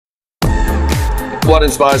What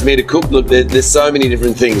inspires me to cook? Look, there's so many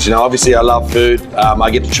different things. You know, obviously I love food. I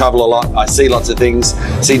get to travel a lot. I see lots of things,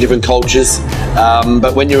 see different cultures.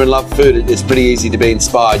 But when you're in love with food, it's pretty easy to be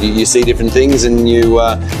inspired. You see different things and you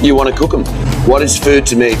want to cook them. What is food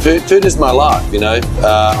to me? Food is my life, you know.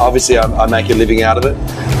 Obviously I make a living out of it.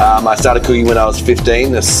 I started cooking when I was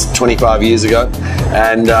 15, that's 25 years ago.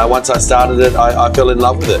 And once I started it, I fell in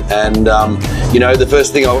love with it. And you know, the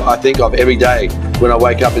first thing I think of every day when I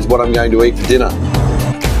wake up is what I'm going to eat for dinner.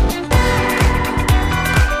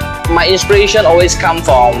 My inspiration always comes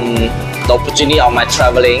from the opportunity of my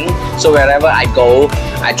traveling. So wherever I go,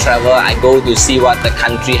 I travel, I go to see what the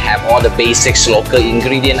country have, all the basics, local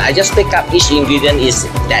ingredient. I just pick up each ingredient is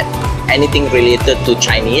that anything related to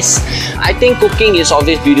Chinese. I think cooking is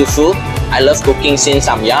always beautiful. I love cooking since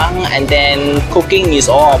I'm young, and then cooking is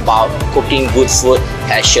all about cooking good food,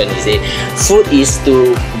 passion, you see. Food is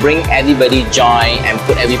to bring everybody joy and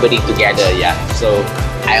put everybody together, yeah. So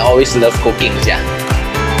I always love cooking, yeah.